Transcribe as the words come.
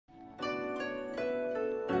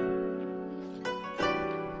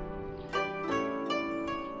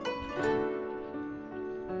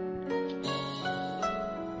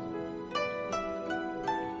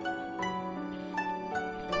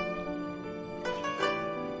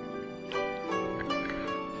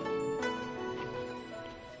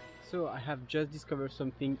So I have just discovered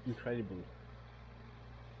something incredible.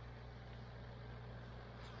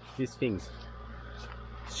 These things.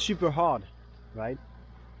 Super hard, right?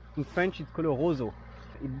 In French it's called a roseau.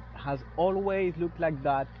 It has always looked like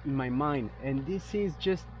that in my mind, and this is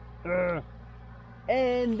just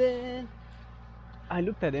and then I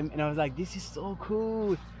looked at them and I was like, this is so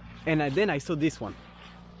cool. And then I saw this one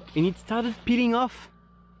and it started peeling off.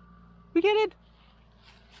 Look at it.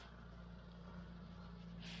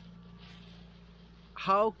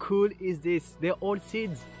 How cool is this? They're all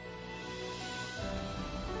seeds.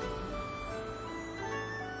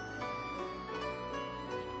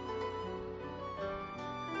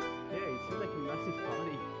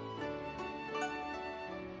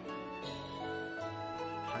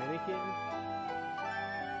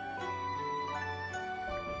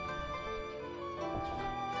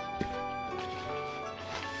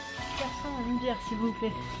 Une bière s'il vous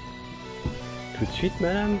plaît. Tout de suite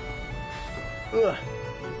madame.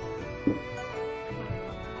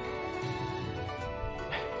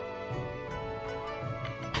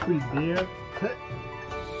 Cool beer.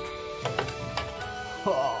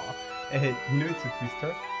 Oh, and you know it's a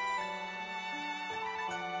twister.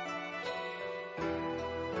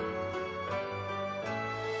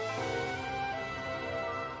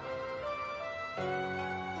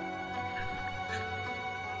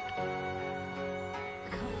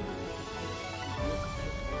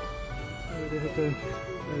 They have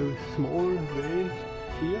a small vein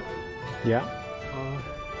here. Yeah.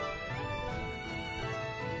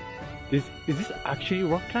 Is this actually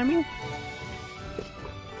rock climbing?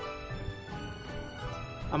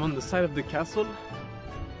 I'm on the side of the castle,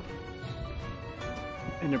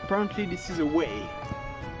 and apparently this is a way.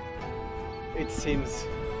 It seems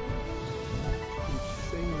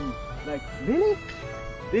insane. Like, really?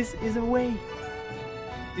 This is a way.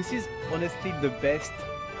 This is honestly the best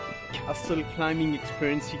castle climbing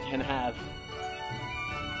experience you can have.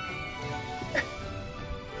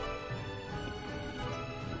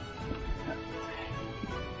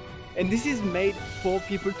 And this is made for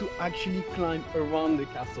people to actually climb around the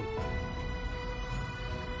castle.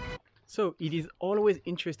 So it is always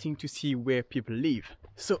interesting to see where people live.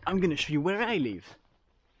 So I'm gonna show you where I live.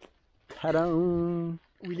 Ta-da!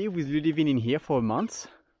 We live with Ludivine in here for a month.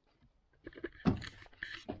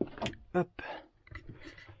 Up.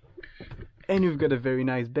 And we've got a very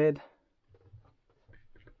nice bed.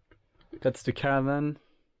 That's the caravan.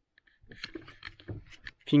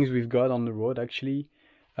 Things we've got on the road actually.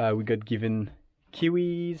 We got given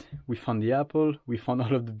kiwis, we found the apple, we found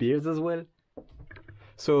all of the beers as well.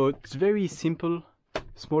 So it's very simple,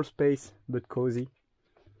 small space but cozy.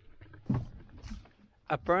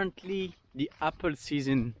 Apparently the apple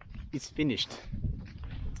season is finished.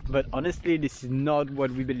 But honestly this is not what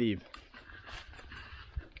we believe.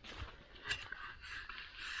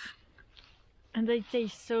 And they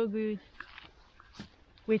taste so good.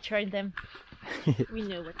 We tried them. We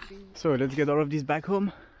know what to do. So let's get all of this back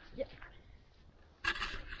home. Yeah.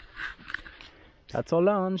 That's our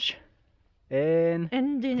lunch. And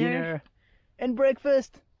dinner. And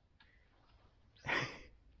breakfast.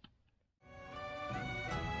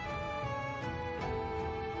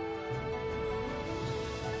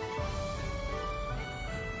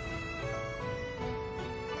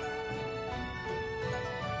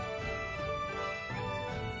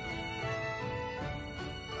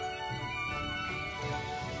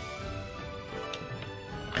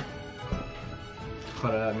 Oh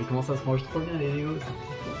là là, mais comment ça se mange trop bien les Legos.